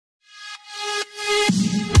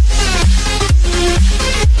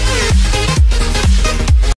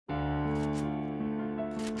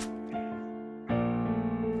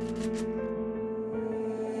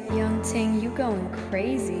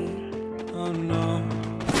no,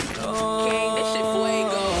 no.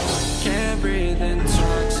 Can't breathe in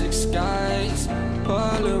toxic skies.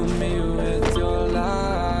 Pollute me with your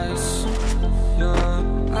lies. Yeah,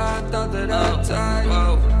 I thought that I'd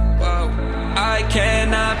die. I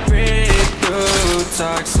cannot breathe through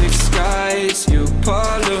toxic skies. You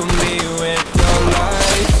pollute me with your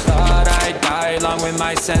lies. Thought I'd die along with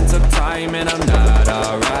my sense of time, and I'm not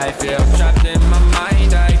alright. Feel trapped in my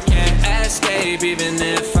mind, I can't escape even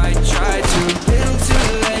if I try to. Little too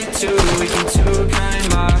late, too weak and too kind.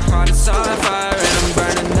 My heart is on fire and I'm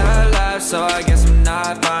burning alive, so I guess I'm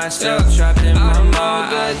not fine. Still trapped in my mind.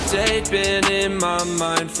 I know the date been in my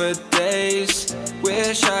mind for days.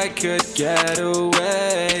 Wish I could get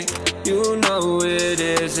away. You know it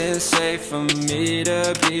isn't safe for me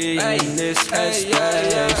to be in this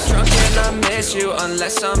headspace. Drunk and I miss you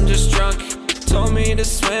unless I'm just drunk. Told me to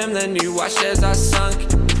swim, then you watched as I sunk.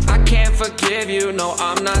 I can't forgive you, no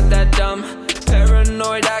I'm not that dumb.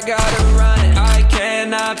 Paranoid, I gotta run. I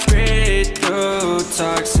cannot breathe through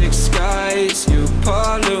toxic skies. You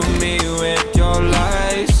pollute me with your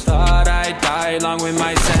lies. Thought I'd die along with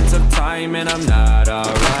my sense of time, and I'm not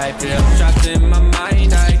alright. Feel trapped in my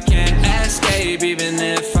mind, I can't escape even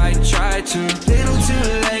if I try to. Little too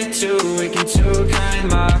late, too weak and too kind.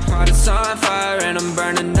 My heart is on fire and I'm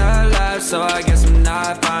burning alive, so I guess I'm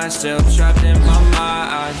not fine. Still trapped in my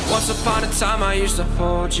mind. Once upon a time I used to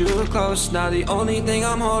hold you close. Now the only thing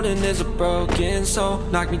I'm holding is a broken soul.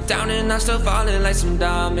 Knock me down and I'm still falling like some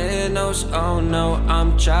dominoes. Oh no,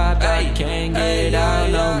 I'm trapped, I can't get out,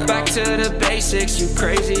 no. Back to the basics, you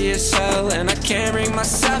crazy as hell. And I can't bring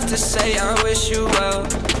myself to say I wish you well.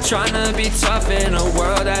 Trying to be tough in a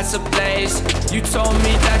world that's ablaze. You told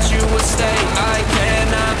me that you would stay. I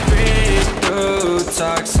cannot breathe through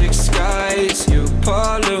toxic skies. You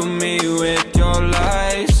pollute me with your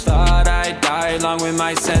lies. Thought I'd die along with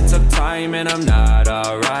my sense of time, and I'm not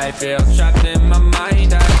alright. Feel trapped in my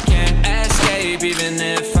mind, I can't escape even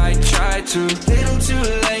if I try to. Little too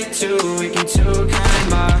late, too weak and too kind.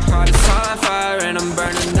 My heart is on fire and I'm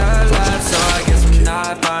burning alive, so I guess I'm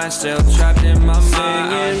not fine. Still trapped in my mind.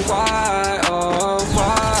 Singing why, oh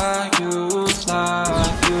why you lie.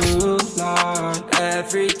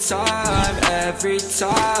 Every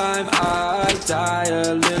time I die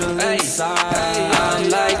a little inside. I'm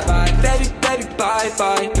like bye, baby,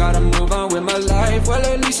 bye. Gotta move on with my life, well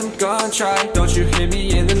at least I'm gonna try. Don't you hear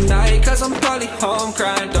me in the night, cause I'm probably home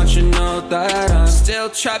crying. Don't you know that I'm still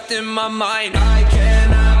trapped in my mind. I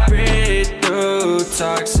cannot breathe through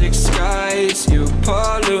toxic skies. You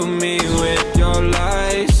pollute me with your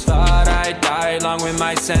lies. Thought I'd die along with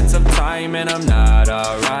my sense of time, and I'm not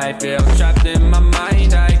alright. Feel trapped in my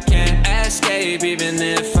mind, I can't escape even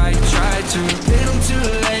if I try to. Little too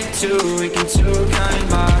late, too weak and too kind.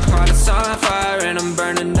 My heart is on fire and I'm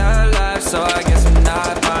burning alive, so I guess I'm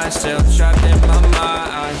not fine. Still trapped in my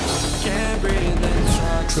mind. Can't breathe in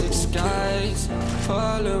toxic skies.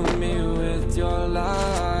 Pollute me with your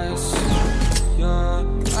lies. Yeah,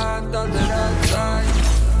 I thought that I'd die.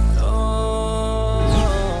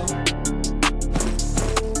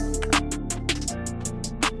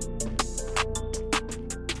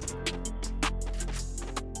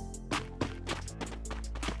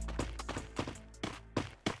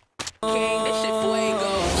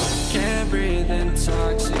 Can't breathe in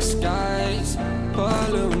toxic skies.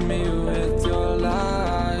 Pollute me with your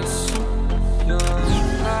lies. Yeah,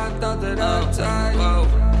 I thought that I'd die.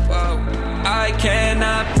 I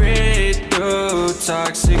cannot breathe through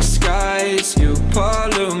toxic skies. You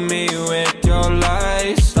pollute me with your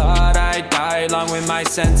lies. Thought I'd die along with my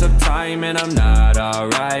sense of time, and I'm not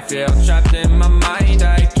alright. Feel trapped in my mind,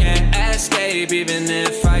 I can't escape even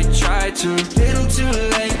if I try to. Little too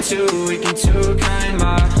late, too weak and too kind.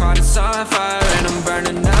 My heart is on fire and I'm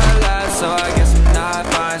burning alive, so I guess I'm not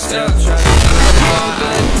fine. Still trapped in my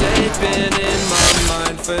mind. Day's been in my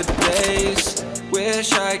mind for days.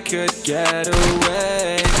 Wish I could get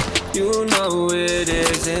away. You know it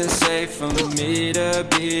isn't safe for me to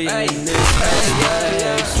be in this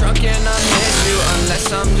headspace. Drunk and I miss you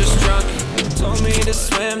unless I'm just drunk. Told me to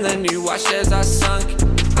swim, then you watched as I sunk.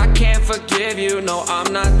 I can't forgive you, no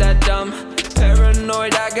I'm not that dumb.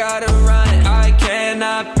 Paranoid, I gotta run. I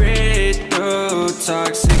cannot breathe through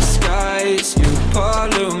toxic skies. You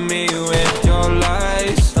pollute me with your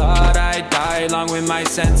lies. Thought I'd die along with my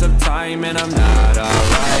sense of time, and I'm not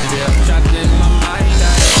alright. Feel trapped in my mind,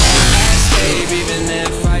 I can't escape even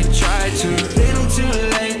if I try to. Little too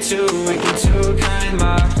late, too